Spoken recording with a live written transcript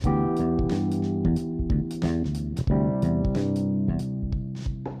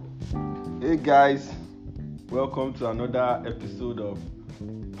guys, welcome to another episode of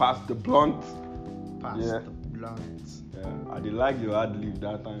Pass the Blunt. Pass Yeah. the blunt. I did like your ad lib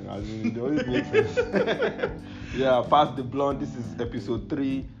that time. I mean, it always makes sense. Yeah, Pass the Blunt. This is episode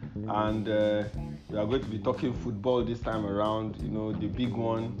 3, and we are going to be talking football this time around. You know, the big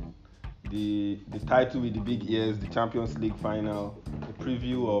one, the title with the big ears, the Champions League final, the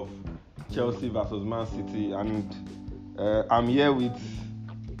preview of Chelsea versus Man City, and I'm here with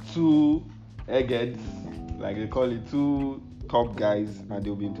two eggheads, like they call it, two top guys, and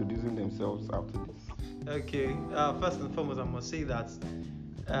they'll be introducing themselves after this. Okay, first and foremost, I must say that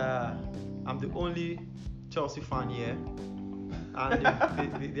I'm the only Chelsea fan here,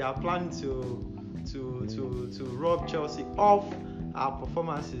 and they are planning to rob Chelsea of our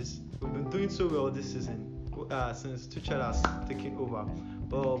performances. We've been doing so well this season since Tuchel has taken over.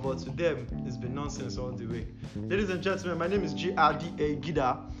 But to them, it's been nonsense all the way. Ladies and gentlemen, my name is GRDA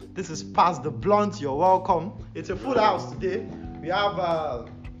Gida. This is Pass the Blunt. You're welcome. It's a full house today. We have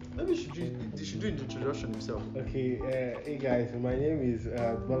maybe you should do the introduction himself. Okay, hey guys, my name is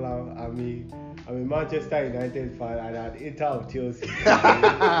Bola. I'm a Manchester United fan and an hater of Chelsea.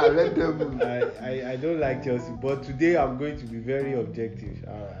 Let them. I don't like Chelsea, but today I'm going to be very objective.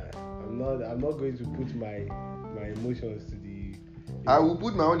 I'm not going to put my emotions to the. I will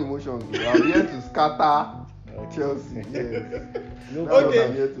put my own emotions. I'm here to scatter Chelsea. Yes. No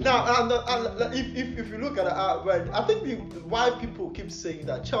Okay, now if you look at it, I think why people keep saying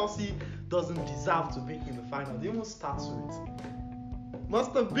that Chelsea doesn't deserve to be in the final, they even start with it.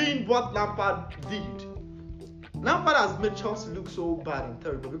 Must have been what Lampard did. Lampard has made Chelsea look so bad and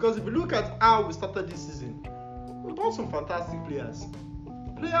terrible, because if you look at how we started this season, we bought some fantastic players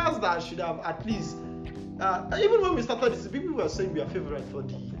that should have at least even when we started this, people were saying we are favourite for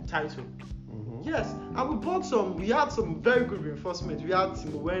the title. Yes, and we had some very good reinforcements. We had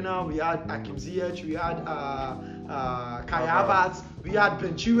Timo Werner, we had Hakim Ziyech, we had Kai Havertz, we had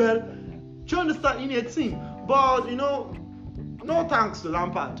Ben Chilwell. Do you understand, in a team? But you know, no thanks to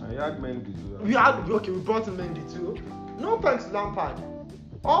Lampard. I had Mendy too. We brought in Mendy too. No thanks to Lampard.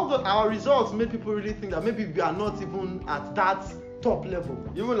 Our results made people really think that maybe we are not even at that top level.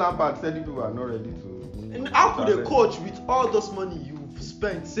 Even Lampard said people are not ready to. And how could a coach with all this money you've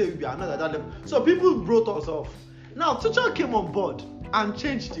spent say we are not at that level? So people wrote us off. Now Tuchel came on board and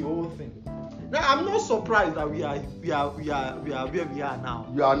changed the whole thing. Now I'm not surprised that we are where we are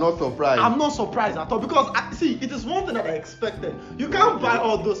now. You are not surprised. I'm not surprised at all, because it is one thing that I expected. You can't buy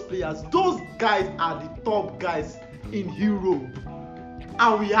all those players. Those guys are the top guys in Europe,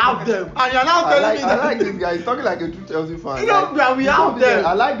 and we have them. And you're now telling me that I like this guy. He's talking like a true Chelsea fan. You know, we have them.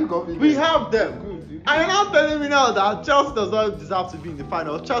 I like the confidence. We have them. Good. And you're now telling me now that Chelsea does not deserve to be in the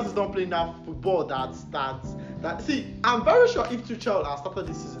final. Chelsea's not playing that football that. See, I'm very sure if Tuchel has started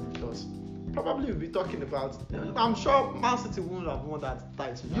this season with us, probably we'll be talking about. I'm sure Man City wouldn't have won that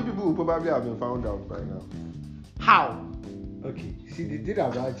title. You people will probably have been found out by now. How? Okay, see the thing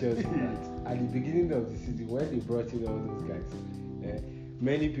about Chelsea, right? At the beginning of the season, when they brought in all those guys,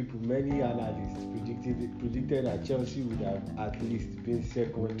 many analysts predicted that Chelsea would have at least been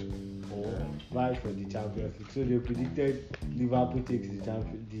second or vie for the Champions League. So they predicted Liverpool takes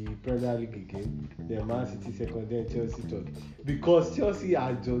the Premier League again, then Man City second, then Chelsea third. Because Chelsea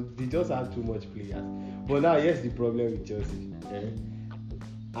just have too much players. But now here's the problem with Chelsea,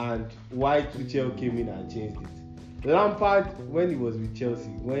 and why Tuchel came in and changed it. Lampard, when he was with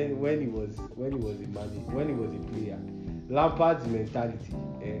Chelsea, when he was a player, Lampard's mentality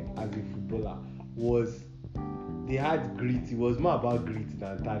as a footballer was, they had grit. It was more about grit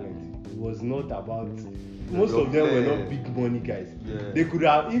than talent. It was not about. Most of them were not big money guys. Yeah. They could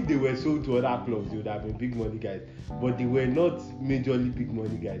have, if they were sold to other clubs, they would have been big money guys. But they were not majorly big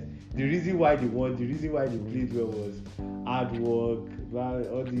money guys. The reason why they played well was hard work,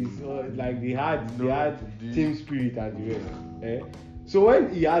 all these, like they had team spirit and the rest. So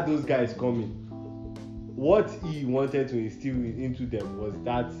when he had those guys coming, what he wanted to instill into them was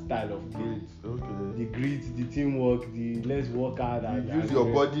that style of play. Okay. The grit, the teamwork, the let's work hard and use your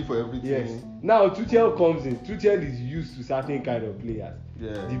body for everything. Yes. Now Tuchel comes in. Tuchel is used to certain kind of players.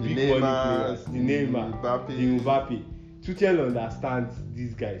 Yeah. The big money players, the Neymar, the Mbappe. Tuchel understands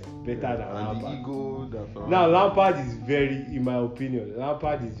these guys better than Lampard. The ego that's now Lampard is very, in my opinion,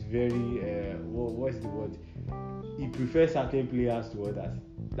 very what's the word? He prefers certain players to others.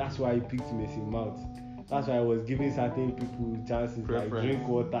 That's why he picked Mason Mount. That's why I was giving certain people chances like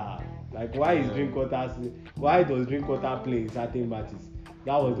Drinkwater. Like why does Drinkwater play in certain matches?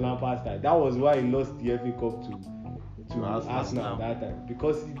 That was Lampard's style. That was why he lost the FA Cup to Arsenal at that time,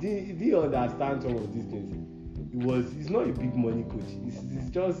 because he didn't understand some of these things. He's not a big money coach. It's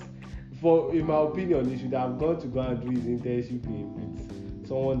just in my opinion, he should have gone and do his internship with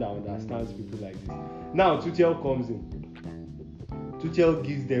someone that understands people like this. Now Tuchel comes in. Tuchel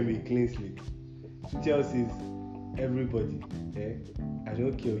gives them a clean slate. Tuchel says, everybody, I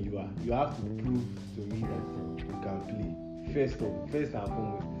don't care who you are. You have to prove to me that you can play. First and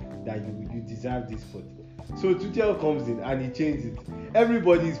foremost, that you deserve this spot. So Tuchel comes in and he changes it.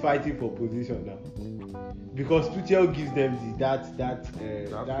 Everybody is fighting for position now because Tuchel gives them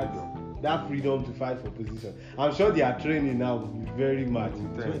that freedom to fight for position. I'm sure their training now will be very much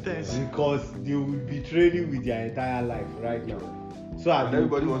intense because they will be training with their entire life right now. So and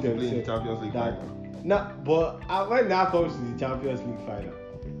everybody wants to play in the Champions League final. Now, but when now comes to the Champions League final,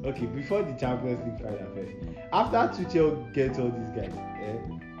 okay, before the Champions League final first, after Tuchel gets all these guys,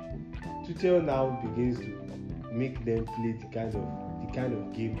 Tuchel now begins to make them play the kind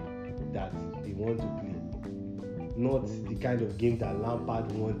of game that they want to play, not the kind of game that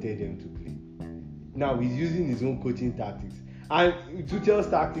Lampard wanted them to play. Now he's using his own coaching tactics, and Tuchel's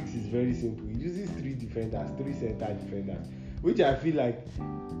tactics is very simple. He uses 3 center defenders, which I feel like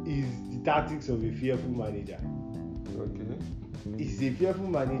is the tactics of a fearful manager. Okay. He's a fearful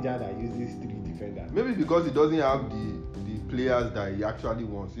manager that uses 3 defenders. Maybe because he doesn't have the players that he actually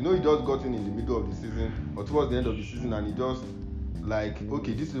wants. You know, he just got in the middle of the season or towards the end of the season, and he just like,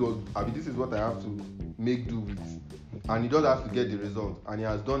 okay, this is what I have to make do with, and he just has to get the result. And he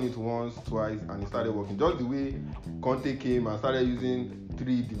has done it once, twice, and it started working. Just the way Conte came and started using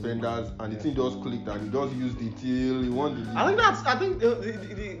 3 defenders, and the thing just clicked, and he just used it till he won the league. I think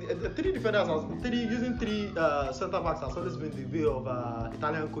the 3 defenders using 3 centre backs has always been the way of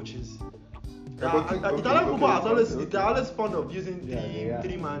Italian coaches. Italian football they're always fond of using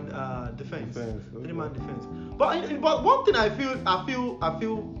three-man defense. 3-man defense. But one thing I feel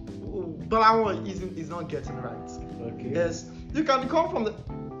Balawan is not getting right. Okay. Is you can come from the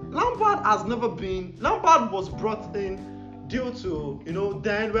Lampard was brought in due to,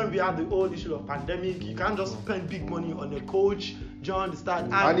 then when we had the whole issue of pandemic, you can't just spend big money on a coach during the start.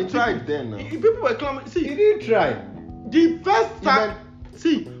 And he tried then. People were clamoring. See, he didn't try. The first time.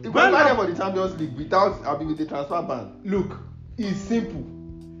 He went there for the Champions League with the transfer ban. Look, it's simple.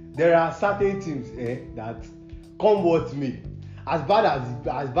 There are certain teams that come what may. As bad as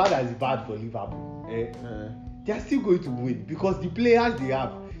it's bad for Liverpool, they are still going to win because the players they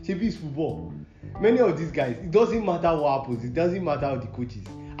have. It's football. Many of these guys, it doesn't matter what happens. It doesn't matter the coaches.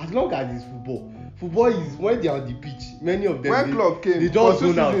 As long as it's football. Football is when they are on the pitch. Many of them. When club came, they just for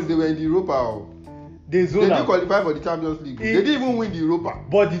 2 seasons they were in the Europa. They didn't qualify for the Champions League. They didn't even win the Europa.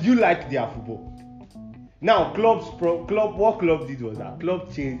 But did you like their football? Now, what Klopp did was that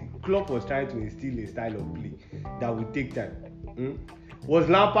Klopp was trying to instill a style of play that would take time. Was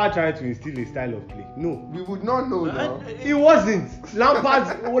Lampard trying to instill a style of play? No. We would not know now. It wasn't.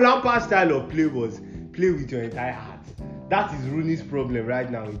 Lampard's style of play was play with your entire heart. That is Rooney's problem right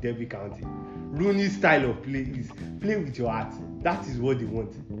now in Derby County. Rooney's style of play is play with your heart. That is what they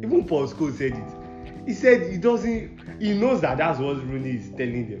want. Even Paul Scholes said it. He said he knows that that's what Rooney is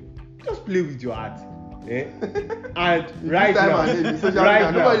telling them. Just play with your heart. And right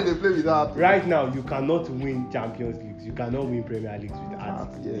now, you cannot win Champions Leagues. You cannot win Premier Leagues with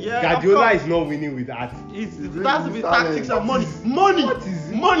heart. Guardiola is not winning with heart. That's the tactics and money. Money. What is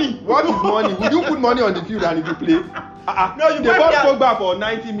money? What is money? Would you put money on the field and if you play? No, you they bought Pogba for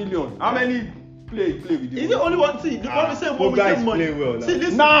 90 million. How many play with you? Is the only one? See, the one say when we say money. Well now. See,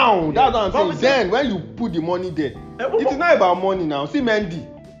 listen. Now, that's what I'm saying. Then when you put the money there, it is not about money now. See Mendy.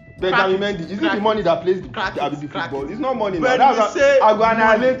 Benjamin Mendy, is it the money that plays the football? It's not money now. That's I go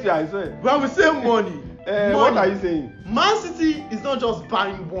annihilate you, I swear. When we say money, what are you saying? Man City is not just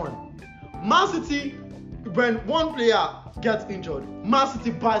buying one. Man City, when one player gets injured, Man City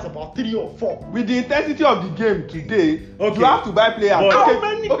buys about 3 or 4. With the intensity of the game today, you have to buy players. How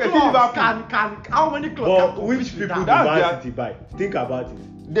many clubs how many clubs can which people do Man City buy? Think about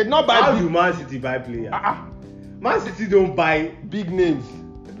it. They not buy. How do Man City buy players? Man City don't buy big names.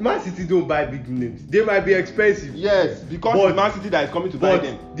 Man City don't buy big names. They might be expensive. Yes, because it's Man City that is coming to buy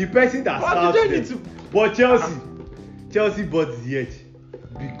them. The person that scouts them. But Chelsea bought Ziyech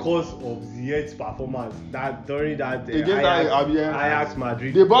because of Ziyech's performance during that Ajax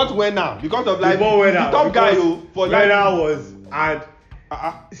Madrid. They bought Werner because of the top guy for Werner was and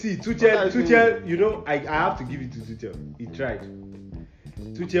see Tuchel, you know, I have to give it to Tuchel. He tried.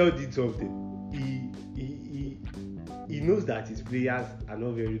 Tuchel did something. He knows that his players are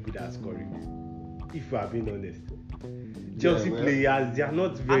not very good at scoring. If we are being honest, Chelsea players, they are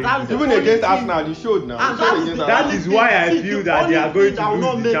not very good. Even against Arsenal, he showed now. That is why I feel that they are going to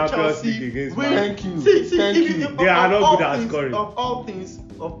lose the Champions League against Man. Thank you. See, They are not good at scoring. Of all things,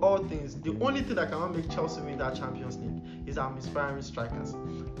 of all things, the only thing that cannot make Chelsea win that Champions League is our misfiring strikers.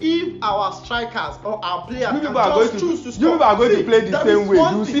 If our strikers or our players You can people are just going choose to to you score, people are going to play the there same is way.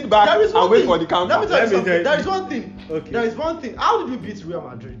 one You thing- sit back there is one and wait thing- for the counter. Let me tell you Let me something. tell There you- is one thing. Okay. There is one thing. How did we beat Real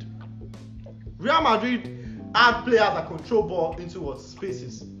Madrid? Real Madrid had players that control ball into what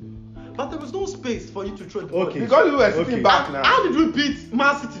spaces, but there was no space for you to throw the ball. Okay. Because you were sitting Okay. back And now. how did we beat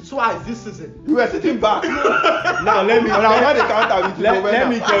Man City twice this season? You were sitting back. Now let me Now when they counter with let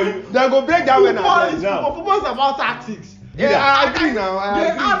me tell you. They go break down when Football I is now. football. Football is about tactics. Yeah, I agree now. I They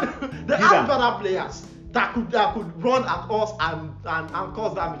agree. had Gida. better players that could run at us and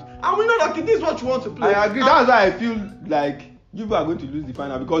cause damage. And we know that this is what you want to play. I agree. And- That's why I feel like you people are going to lose the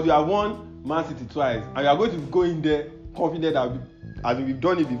final because you have won Man City twice and you are going to go in there confident that as we've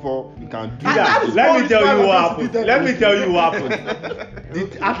done it before, we can do And Yeah, that is let why me tell we you what want to happened. beat them. Let me tell you what happened. The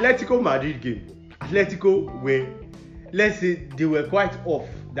Atletico Madrid game. Atletico were, let's say, they were quite off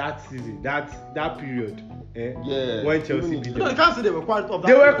that season, that period. Yeah. When Chelsea Even beat No, you them. can't say they were quite off.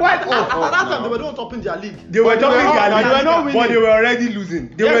 They were quite off At that now. time, they were not top in their league. They were But topping they were their not- league, they were not but winning. they were already losing.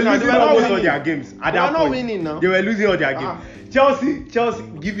 They Yes, were now, losing they were not almost all winning. their games at They that were not point. winning now. They were losing all their games. Ah. Chelsea,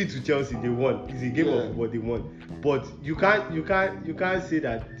 give it to Chelsea. They won. It's a game Yeah. of football. They won. But you can't say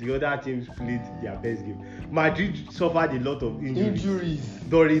that the other teams played their best game. Madrid suffered a lot of Injuries.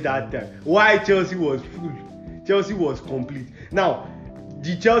 during that time. Why Chelsea was full. Chelsea was complete. Now,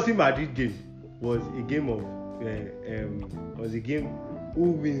 the Chelsea Madrid game was a game of who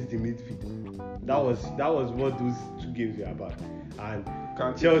wins the midfield. That was what those two games were about. And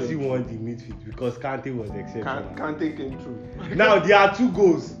Kante Chelsea came won the midfield because Kante was exceptional. Kante came through. Now there are two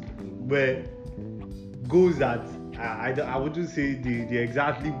goals were goals that I wouldn't say they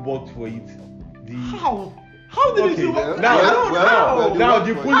exactly worked for it. How? How did Okay, it work? now- I don't know. Now worked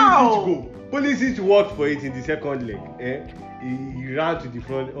the for it. How? Pulisic goal. Pulisic worked for it in the second leg. He ran to the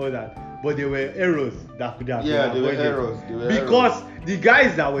front, all that. But there were errors that could have Yeah, been there were avoided. errors. There were Because the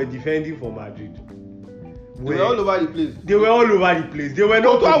guys that were defending for Madrid They were all over the place. They were all over the place. They were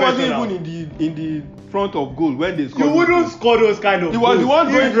not Courtois professional. wasn't even in the front of goal when they scored. You wouldn't score those kind of He was the goals one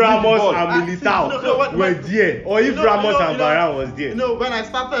going if to beat the Ramos ball. and Militao were there, or if Ramos and Varane was there. You know, when I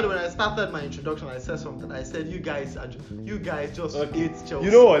started my introduction, I said something. I said, you guys just Okay. hate Chelsea.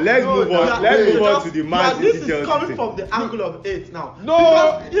 You know what? Let's move on. you are- Let's you move on just- to the you Man are- City This is Chelsea coming thing. from the angle of 8 now. No.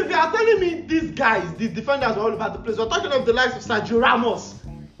 Because if you are telling me these guys, the defenders were all over the place, we're talking of the likes of Sergio Ramos.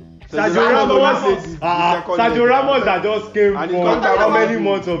 Sergio Sergio Ramos that just came And from he comes how back many from-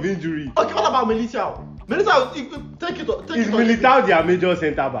 months of injury? Okay, what about Militao? Militao, take it. Is Militao their major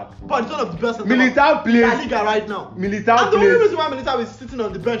centre back? But he's one of the best. Militao in La plays. Liga right now. Militao And the only plays. reason why Militao is sitting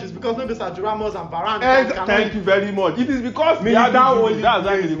on the bench is because maybe Sergio Ramos and Varane cannot- Thank you very much. It is because they have Militao injuries. only That's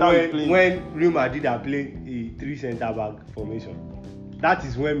why plays Militao is playing. when Real Madrid are playing a 3 centre back formation. That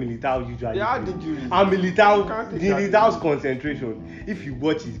is when Militao usually They had plays. injuries. And You Militao's can't take that Militao's injury. concentration, if you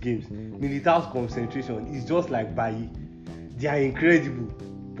watch his games, Militao's concentration is just like Bailly. They are incredible,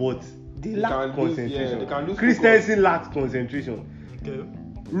 but they lack can lose, concentration. yeah, they can lose Christensen lacks concentration. Okay.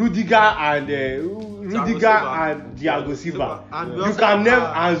 Rudiger and Silva. Thiago Silva. And we You also can have, never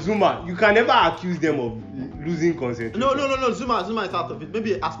and Zuma. You can never accuse them of losing concentration. No. Zuma is out of it.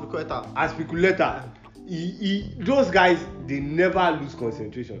 Maybe Aspilicueta. Aspilicueta, those guys they never lose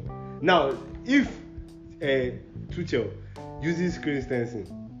concentration. Now, if Tuchel uses Christensen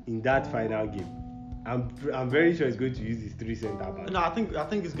in that final game, I'm very sure he's going to use his 3 centre backs. No, I think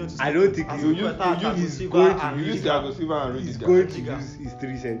it's going to. I don't think You use- Thiago he's Silva going to and You use Rudiger. Thiago Silva and He's Rudiger. going to Rudiger. use his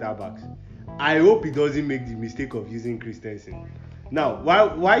 3 centre backs. I hope he doesn't make the mistake of using Christensen. Now,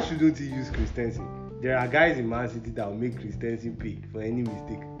 why shouldn't he use Christensen? There are guys in Man City that will make Christensen pay for any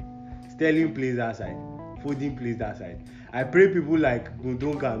mistake. Sterling plays that side. Foden plays that side. I pray people like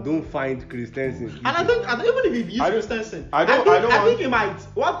Gundogan don't find Christensen. And I think even if he uses I don't- Christensen, I don't think want- he might.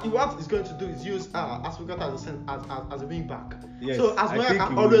 What he's going to do is use Aspilicueta as a wing back. Yes, so as I well think can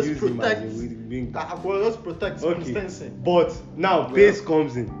he will always use him as a protect. wing back. Always protect Okay, Christensen. but now pace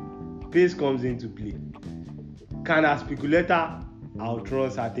comes in. Pace comes into play. Can Aspilicueta outrun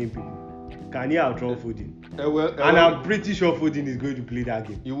certain people? Can he outrun Foden? And I'm pretty sure Foden is going to play that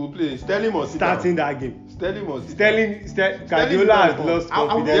game. He will play. Sterling must sit Starting down. that game. Sterling must sit down. Guardiola has is lost I want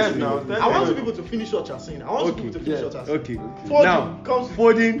confidence. Yes, in now, him. Sterling- I want you people to finish what you're saying. I want you Okay, people to finish yeah, what you're saying. Okay. Foden Now, comes-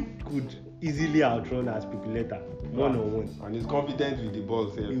 Foden could easily outrun Aspilicueta one on one. And he's confident with the ball.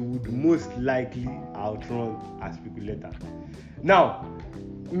 He Sef. would most likely outrun Aspilicueta. Now,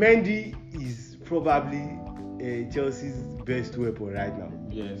 Mendy is probably Chelsea's best weapon right now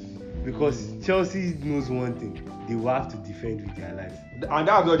Yes. because Chelsea knows one thing: they will have to defend with their lives. And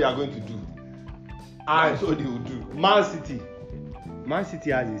that's what they are going to do. And That's what they will do. Man City Man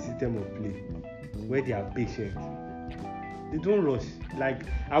City has a system of play where they are patient. They don't rush. Like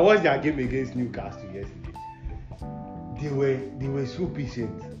I watched their game against Newcastle yesterday. They were so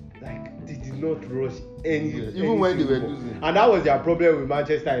patient. Like they did not rush Even when they were losing. And that was their problem with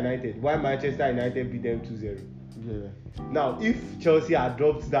Manchester United. Why Manchester United beat them 2-0. Yeah. Now, if Chelsea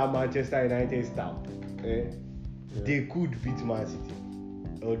adopts that Manchester United style, they could beat Man City.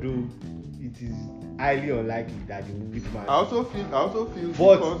 Although it is highly unlikely that they will beat Man City. I also feel But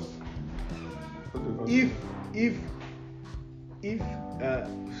because if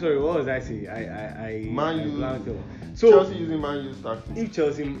sorry, what was I saying? I Man U. blanked out. So Chelsea using Man U's tactics. if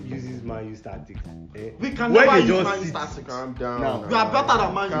Chelsea uses Man U's tactics, We can when never they use just Man U's sit- tactics. Calm down. Now. You are better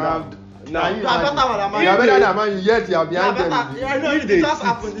than Man U. Calm Now, you you are better than Man You are U. better than Man U, yet you are You are behind better. them. Yeah, no, If it they just sit-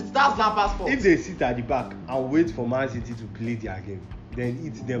 happened. That's Lampard's fault. if they sit at the back and wait for Man City to play their game, then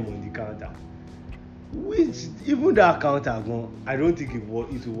hit them on the counter. Which even that counter gone, I don't think it will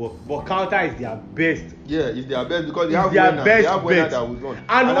work. But counter is their best. Yeah, it's their best because they It's have their winner. best They have winner bet. that will run.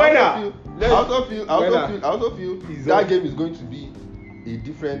 And I also feel Is that on. game is going to be a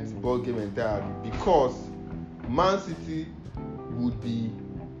different ball game entirely because Man City would be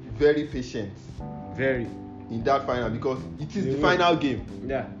very patient Very. in that final because it is They the will. final game.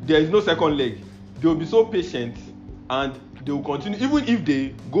 Yeah. There is no second leg. They will be so patient and they will continue even if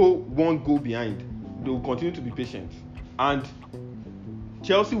they go one goal behind. They will continue to be patient and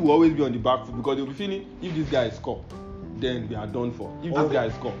Chelsea will always be on the back foot because they will be feeling if this guy score then we are done for if this guy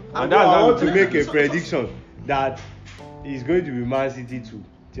score And that's I how want to we- make a prediction that it's going to be Man City 2,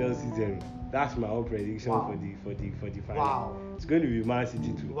 Chelsea 0. That's my own prediction Wow. for the final. Wow. It's going to be Man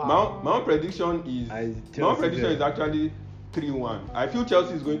City 2. Wow. my own prediction is Chelsea is actually 3-1. I feel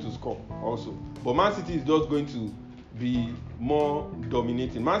Chelsea is going to score also but Man City is just going to be more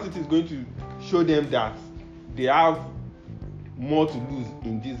dominating. Man City is going to show them that they have more to lose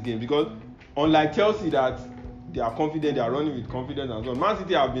in this game because unlike Chelsea that they are confident, they are running with confidence and so on. Man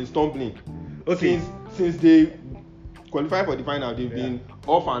City have been stumbling since they qualify for the final. They've been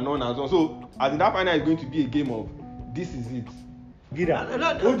off and on and so on. So as in that final is going to be a game of this is it.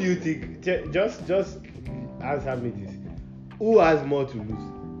 Gida, who do you think? Just answer me this. Who has more to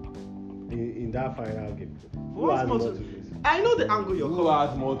lose in that final game? Who has more to lose? I know the angle you're Who coming.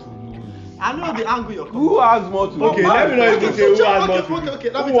 has more to lose? I know the angle you're coming. Who has more to lose? Okay, let me not even say who has more to okay, lose. okay,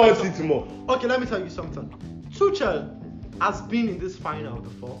 let me Who tell you wants it something. more? Okay, let me tell you something. Tuchel has been in this final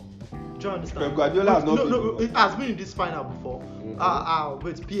before. Do you understand? Pep Guardiola has not no, been no, before. it has been in this final before.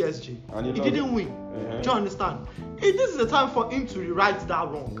 With PSG. And he He lost. didn't win. Uh-huh. Do you understand? This is the time for him to rewrite that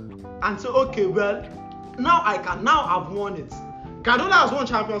wrong and say, okay, well, now I've won it. Guardiola has won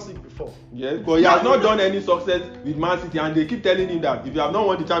Champions League before. Yes, but he has not done any success with Man City and they keep telling him that if you have not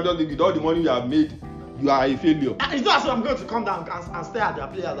won the Champions League with all the money you have made, you are a failure. And it's not as if I'm going to come down and stare at their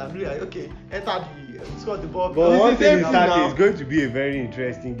players and be like, okay, enter score the ball. But It's one the thing same is thing that now. it's going to be a very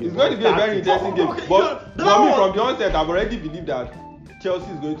interesting game. It's going to be a very interesting game. Okay, But the for me, one- from the onset, I've already believed that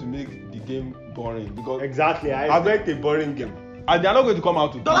Chelsea is going to make the game boring because Exactly, I expect a boring game. and they are not going to come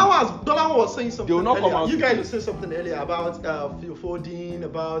out to Dolan was saying something They will not come earlier. out You to guys play. were saying something earlier about Phil Foden,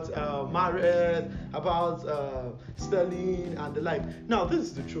 about Mahrez, about Sterling and the like. Now, this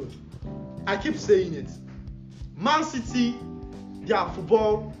is the truth. I keep saying it. Man City, their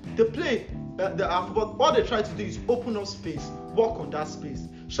football, they play their football. All they try to do is open up space, work on that space.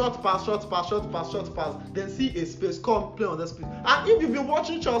 Short pass, then see a space, come play on that space. And if you've been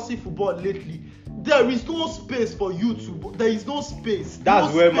watching Chelsea football lately, there is no space for you to. There is no space. That's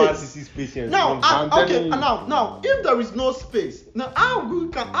no where space. Man City's patience Now, comes from. I'm okay, telling you. now, if there is no space, now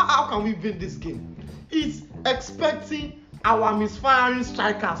how can we win this game? It's expecting our misfiring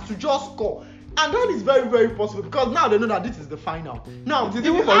strikers to just score. And that is very, very possible because now they know that this is the final. Now, It is if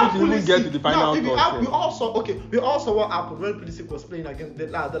even you for you have to even get to the final now, if you third, have, yeah. we all saw what happened when Pulisic was playing against the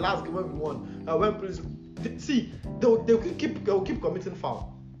last game when we won. When Pulisic, they will keep committing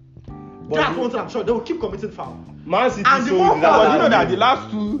foul. That's one thing I'm sure they will keep committing foul. Man City And the sold more that. But you know that game. the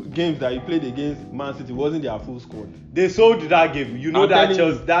last two games that he played against Man City wasn't their full squad. They sold that game. You know I'm that telling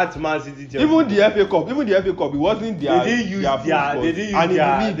Chelsea, you. that Man City Chelsea. Even the FA Cup, it wasn't their they didn't use their full squad. they didn't use And in the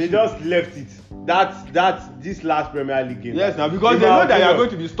their, league they too. just left it. That's this last Premier League game. Yes, now because In they my know that you are opinion, going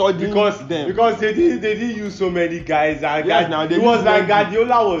to be studying because them. because they didn't use so many guys and Yes, now they it was use like many-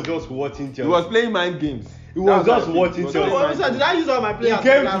 Guardiola was just watching Chelsea. He was playing mind games. He was That's just what I watching think. He was So, Chelsea. playing what mind did I use all my He players?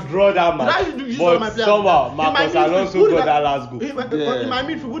 came last- to draw that Did match, I use all my but players? somehow In my Marcus midfield, Alonso who did got I- that last goal. In my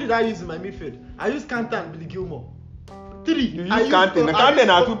midfield, who did I use in my midfield? I used Kante and Billy Gilmore. 3. You use Kante. Now Kante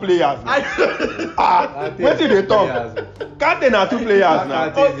na two players. Kante Wetin is dey talk? players. Kante na two players now.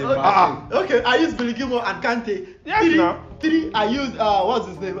 Kante is a Ah, bastard. Okay, I used Billy Gilmore and Kante. Yes, 3. now. 3, I used what's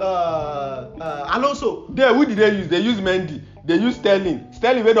his name? Alonso. There, who did they use? They use Mendy. They use Sterling.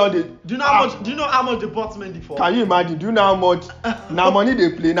 Sterling, where all they. Do you know how much? Do you know how much they bought Mendy for? Can you imagine? Do you know how much? Now money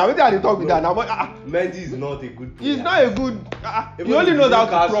they play. Now whether they talk with that. Now Mendy is not a good player. he's not a good. He only knows how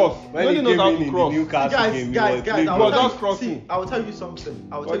to cross. He When only knows how to cross. Guys, I I will will tell just you- crossing. I will tell you something.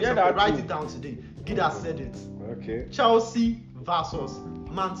 Forget that Write too. it down today. Gida said it. Okay. Chelsea versus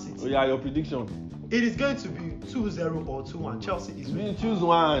Man City. Oh yeah, your prediction. It is going to be 2-0 or 2-1. Chelsea is winning. You choose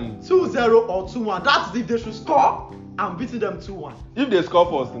one. 2-0 or 2-1. That's if they should score. I'm beating them 2-1. If they score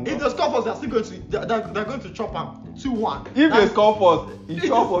first, no. If they score first, they're still going to they're going to chop them 2-1. If they score first, it's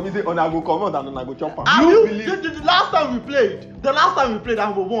sure for me say on I go come out and on I go chop am. The last time we played,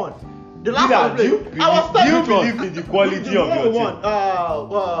 and we won. The last time we Do you played, I was telling believe in the quality of your we team? won.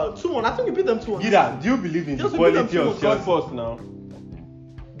 2-1. I think we beat them 2-1. Gida, do you believe in the Yes, we beat them quality of 2-1. Score Chelsea? first now.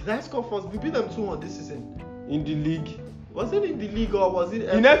 Did I score first? We beat them 2-1 this season. In the league. Was it in the league or was it?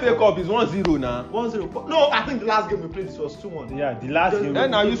 In FA Cup is 1-0 now. 1-0. No, I think the last game we played this was 2-1. Yeah, the last game.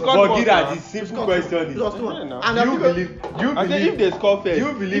 Then now you But scored first. Gida, now. the simple question is, It was do 2-1. Yeah, now. And you I think believe If they score first, do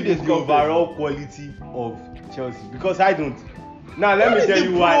you believe if they in the score first. overall quality of Chelsea? Because I don't. Now let What me is tell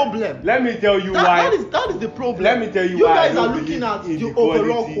the you why. problem? Let me tell you why. that is the problem. Let me tell you you why I guys don't are looking believe at in the the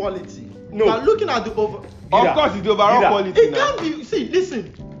overall quality. quality. No. You are looking at the over. Of Gida, course, it's the overall Gida. quality It now. can't be. See,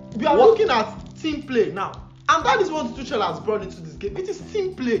 listen. We are What? looking at team play now, and that is what Tuchel has brought into this game. It is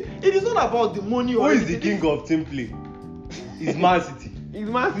team play. It is not about the money Who or is the anything. king of team play? It's Man City. It's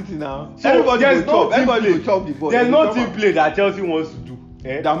Man City now. So Everybody there's will no chop. team Everybody play. will chop the ball. There's They no will team chop play that Chelsea wants to do.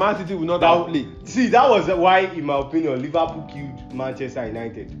 am. That Man City will not have play. See, that was why, in my opinion, Liverpool killed Manchester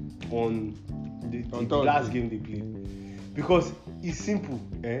United on the Thursday. last game they played. Because it's simple.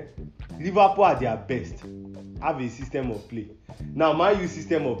 Liverpool at their best have a system of play. Now, Man U's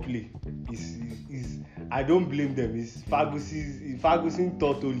system of play is I don't blame them. It's Ferguson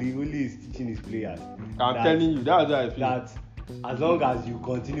taught Ole is teaching his players. I'm telling you, that's how I feel. That as long as you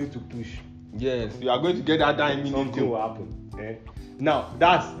continue to push, Yes, you are going to get that 9 minutes something will goal. happen. Now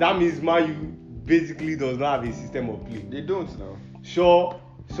that means Man U basically does not have a system of play. They don't now. Shaw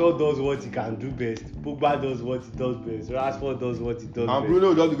does what he can do best. Pogba does what he does best. Rashford does what he does And best. Bruno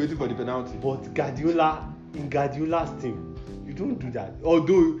will just be waiting for the penalty. But Guardiola's team, you don't do that.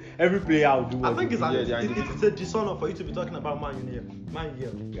 Although every player will do what I think he it's, does. Yeah, it's a dishonor for you to be talking about Man U here. Man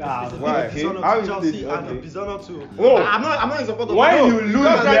U here. Ah, It's a why? big dishonor How to is Chelsea this? and a Okay. dishonor to. No. I'm not in support of. When No. you lose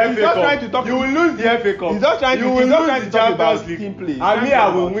just the trying- he's FA just trying to Cup, talk- you will lose the FA Cup. He's just trying to- you will he's just lose trying the to talk about Champions League. team play. He's And trying me, to I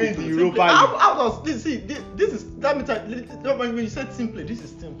talk will about win team the play. Europa League. How does this? See, this is. Let me tell you. When you say team play, this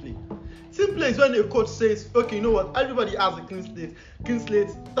is team play. Team play is when a coach says, "Okay, you know what? Everybody has a clean slate. Clean slate.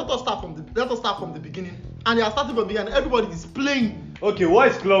 Let us start from the beginning." And they are starting from the beginning. Everybody is playing. Okay, what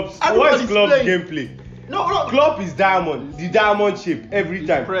is Klopp's Everybody's playing. gameplay? No. Klopp is the diamond shape every He's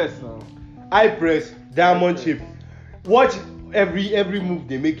time. press now. High press, diamond shape. Watch every move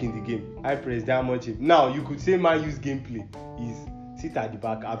they make in the game. High press, diamond shape. Now you could say Man U's gameplay is sit at the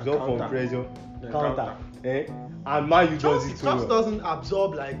back, absorb from Counter. pressure, Yeah, counter. And Man U does it so Chelsea well. doesn't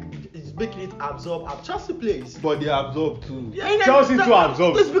absorb like it's making it absorb. Chelsea plays. But they absorb too. Yeah, Chelsea too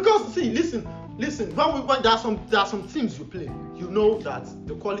absorb. It's because listen. When there are some teams you play, you know that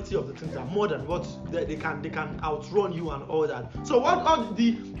the quality of the teams are more than what they can outrun you and all that. So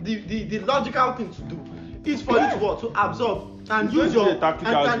the logical thing to do is for you to absorb and It's use going to your be a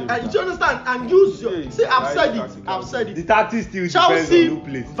tactical and game. you understand and use your. Yeah, See, I've said tactical. it. The tactics still depends Chelsea on who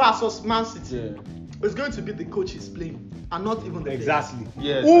plays. versus Man City Yeah. is going to be the coaches playing and not even the players. Exactly.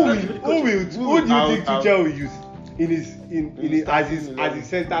 Yes. Who That's do you think I'll- Tuchel will use in his as his starting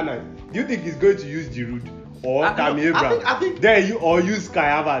center nine? Do you think he's going to use Giroud or I Tammy think- Abraham? I think- Then or use Kai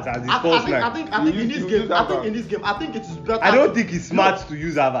Havertz as his false nine? I think in this game, I think it is better. I don't think it's smart to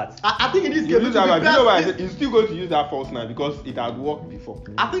use Havertz. I think in this You game, use it will that, be you know why I best. said he's still going to use that false nine because it had worked before.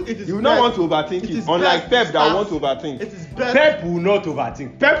 I think it is. You will not want best. to overthink it, is unlike best Pep that to want to start. overthink. It is best. Pep will not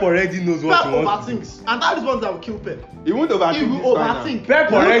overthink. Pep already knows what Pep he wants to do. overthinks, and that is one that will kill Pep. He won't overthink. He will this final. overthink. Pep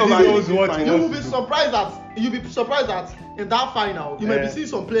He won't already overthink knows this what he final. You will wants be to do. surprised that in that final you may be Yeah. seeing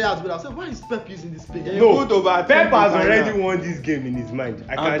some players will have said, "Why is Pep using this player?" He No, won't overthink Pep the has final. already won this game in his mind.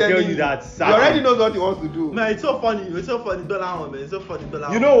 I I'm can telling tell you that. He already knows what he wants to do. Man, it's so funny. Bellingham, man. It's so funny,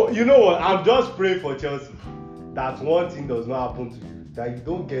 Bellingham. You know what? I'm just praying for Chelsea that one thing does not happen to you. That you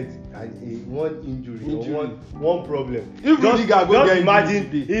don't get one injury or one problem. If Rudiger go just get imagine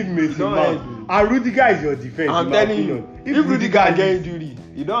injury today, if Mason don't Mount end. and Rudiger is your defense. I'm in my telling you, opinion. if Rudiger get is- injury,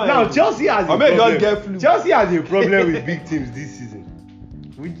 you don't. now end. Chelsea has a Or maybe problem. just get flu. Chelsea has a problem with big teams this season,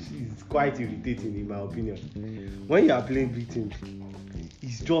 which is quite irritating in my opinion. When you are playing big teams,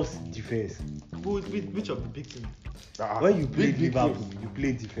 it's just defense. Which of the big teams? When you play Liverpool, you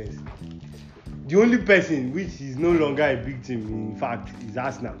play defense. The only person which is no longer a big team, in fact, is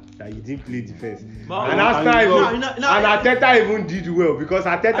Arsenal, that you didn't play defense. But- And Arsenal No, and Arteta even did well because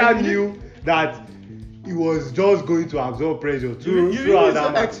Arteta And knew that he was just going to absorb pressure You throughout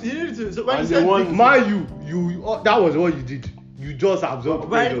that match. need to. So when And you they said won. big Man, that was what you did. You just absorbed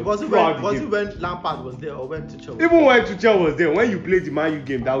pressure was it throughout the when game. Lampard was there or when Tuchel? Even when Tuchel was there, when you played the Man U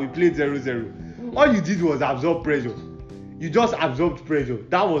game that we played 0-0, all you did was absorb pressure. You just absorbed pressure.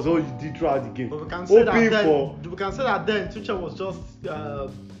 That was all you did throughout the game. But we can say Hoping that for. then. We can say that then Tuchel was just. Do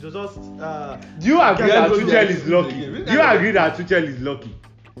you agree Yeah, that go Tuchel there. is lucky? Do you agree that Tuchel is lucky?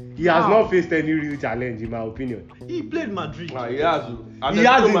 He has How? not faced any real challenge, in my opinion. He played Madrid. He has. He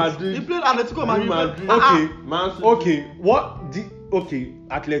hasn't. Madrid. He played Atletico Madrid. Madrid. Okay, Man City. okay. Okay,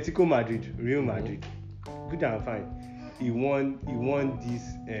 Atletico Madrid, Real Madrid, good and fine. He won these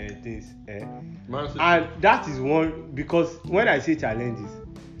things, Man City. and that is one because when I say challenges,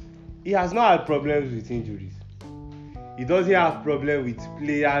 he has not had problems with injuries. He doesn't have problem with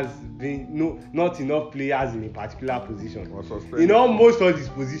players not enough players in a particular position. Or suspended. In almost all his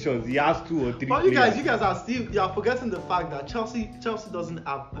positions, he has 2 or 3 But players. you guys are forgetting the fact that Chelsea doesn't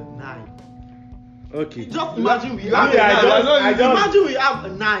have a 9. Okay. Just imagine we You have have a a 9. 9. I don't- Imagine we have a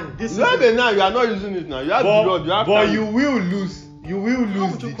 9. This You have season. a 9. You are not using it now. You have Giroud. You have But Tammy. you will lose. You will How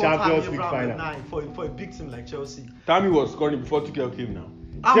lose would you the call Champions Tammy League Abraham a final. 9 for a big team like Chelsea? Tammy was scoring before Tuchel came now.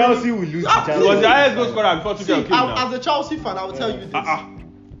 How Chelsea many- will lose the Ah, Champions He was League the highest final. goal scorer before See, Tuchel came now. as a Chelsea fan, I will tell you this.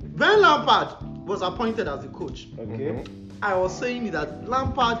 When Lampard was appointed as the coach, Okay. I was saying that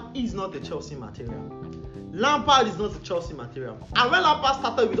Lampard is not the Chelsea material. Lampard is not the Chelsea material. And when Lampard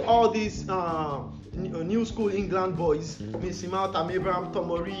started with all these new school England boys, Mason Mount, Abraham,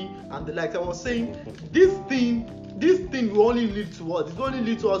 Tomori, and the like, I was saying this thing will only lead to what? It will only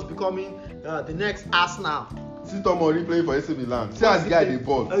lead to us becoming the next Arsenal. See Tom Mori playing for AC Milan. See as the guy dey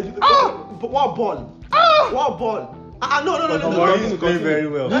ball. But what ball? What ball? No. Tomori is playing very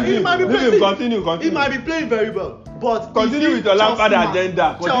well. He might be Leave him playing. continue. He might be playing very well, but Continue is with your he Lampard Chelsea man?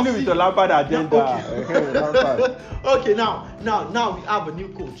 agenda. Continue Chelsea. with your Lampard agenda. Okay. Okay, now we have a new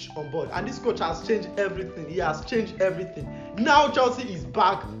coach on board, and this coach has changed everything. He has changed everything. Now Chelsea is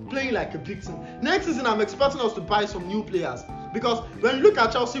back playing like a big team. Next season, I'm expecting us to buy some new players because when you look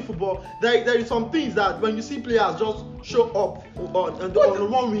at Chelsea football, there is some things that when you see players just show up on the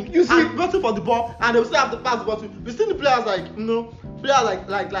one wing and waiting for the ball, and they will still have to pass the ball to. We see the players players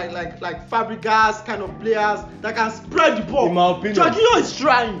like Fabregas kind of players that can spread the ball. In my opinion. Jorginho is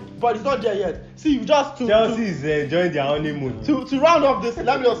trying, but it's not there yet. See, just Chelsea is enjoying their honeymoon. to round up this,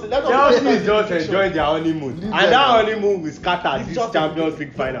 let us Chelsea is just enjoying their honeymoon. Leave And them that now. honeymoon will scatter This this just- Champions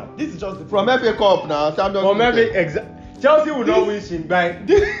League final. This is just the From FA Cup now, Champions Or maybe League. Chelsea will not win Shinbai.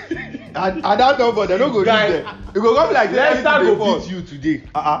 And that number, they don't go reach Guy, there. It go come like Leicester everything go dey beat you today.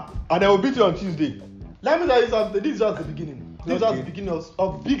 And they will beat you on Tuesday. Let me tell you something. This is just the beginning. This is just the beginning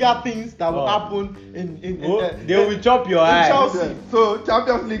of bigger things that will happen in They will chop your in eye. Chelsea. Yeah. So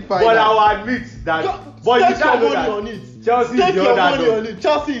Champions League final. But I will admit that. But you Take your can't know money on that. it. Chelsea is Take the your money underdog. on it.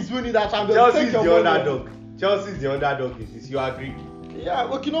 Chelsea is winning that Champions Chelsea Take is your the money on underdog. Chelsea is the underdog in this. You agree? it. Yeah,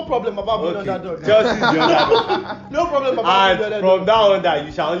 okay, no problem about being underdog. Chelsea is the underdog. No problem about being And underdog. from now on, that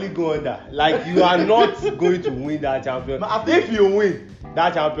you shall only go under. Like you are not going to win that Champions. But I think- If you win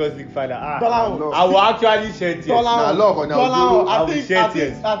that Champions League final, Dollar. I will actually shed tears. Nah, love on Aguero. I will shed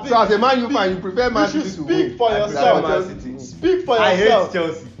tears. So as a Man U fan, you prefer Man You should City to speak win. for I yourself. prefer Man City. Speak for I hate yourself.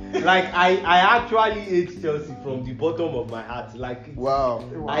 Chelsea. Like I actually hate Chelsea from the bottom of my heart. Like Wow.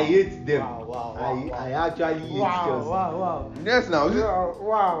 I hate them. Wow. I actually hate Chelsea. Wow. Yes, now.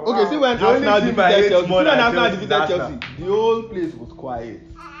 Wow. Okay, see when The only Arsenal team I defeated hate Chelsea. See more when than Arsenal Chelsea is defeated Arsenal. Chelsea, the whole place was quiet.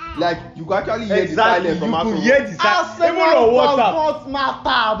 Like you could actually hear the Exactly. silence You from could Arsenal. hear the silence. Even on Arsenal WhatsApp. does not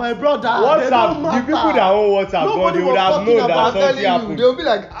matter, my brother. They don't WhatsApp. matter. The people that own WhatsApp, God, Nobody they would was have talking known about that I'm something telling you, happened. they'll be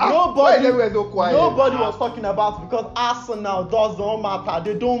like, why Nobody, they were so quiet? nobody was talking about because Arsenal doesn't matter.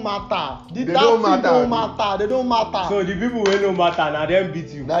 They don't matter. They That don't team matter. don't matter. They don't matter. So the people wey no matter na them beat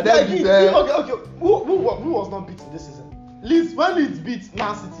you. Now Yeah, that is okay. Who was not beaten this season? Leeds, when Leeds beat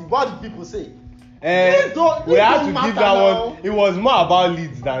Man City, what did people say? Leeds don't- We Leeds had don't to matter give that now. one. It was more about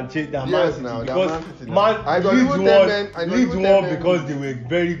Leeds than Man Yes, City now, than because Man City now. I don't Leeds even won. tell them- I don't Leeds even tell won them because Leeds. they were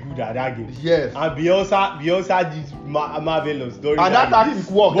very good at that game. Yes. And Bielsa did marvelous during And that game. tactic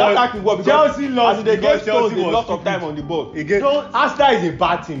worked. But That tactic worked because Chelsea lost as they because get stones, Chelsea they was lost of stupid. time on the ball. Again, Don't- Arsenal is a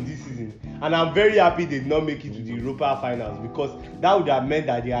bad team this season, and I'm very happy they did not make it to the Europa finals because that would have meant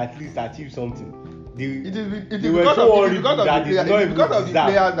that they at least achieved something. It is they were so because worried of the that they did not players. It's even because of the deserve.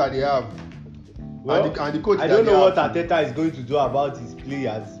 players that they have. Well, and the coach. I that don't they know what have. Arteta is going to do about his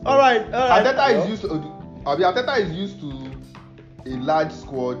players. All right. Arteta is used to. Arteta is used to a large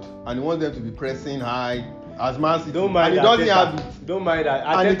squad, and he wants them to be pressing high as Man City. Don't mind and he doesn't Arteta. have it. Don't mind that.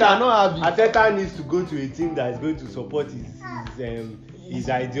 And he cannot have it. Arteta needs to go to a team that is going to support his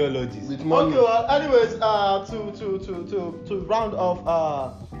ideologies. With money. Okay, well, anyways, to round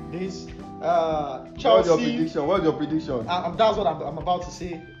off this, What's Chelsea. your prediction? What's your prediction? That's what I'm about to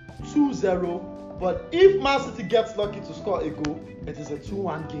say. 2-0. But if Man City gets lucky to score a goal, it is a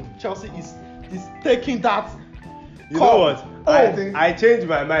 2-1 game. Chelsea is taking that. You know what? Oh. I changed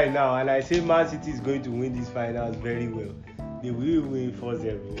my mind now, and I say Man City is going to win these finals very well. They will win 4-0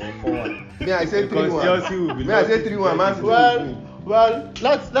 or 4-1. May I say Because 3-1? Chelsea will be May I say lucky to 3-1? get Man it. City will win. Well,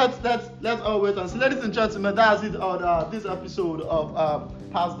 let's all wait and see. Ladies and gentlemen, that's it on this episode of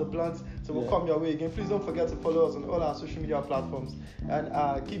Pass the Blunt. So we'll come your way again. Please don't forget to follow us on all our social media platforms and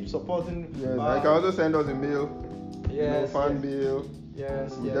keep supporting. Yes, I can also send us a mail. Yes, Fan mail.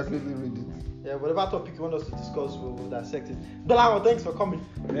 yes, We'll definitely read it. Yeah, whatever topic you want us to discuss, we'll dissect it. Belamo, thanks for coming.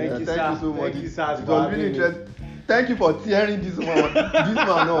 Thank you, Thank sir. you so much. Thank you, sir. It was really interesting. Thank you for tearing this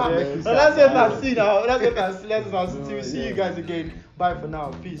man off, man. So let's wait and see now. Let's wait and see. Let's see. We'll see you guys again. Bye for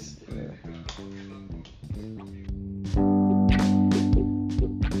now. Peace. Yeah.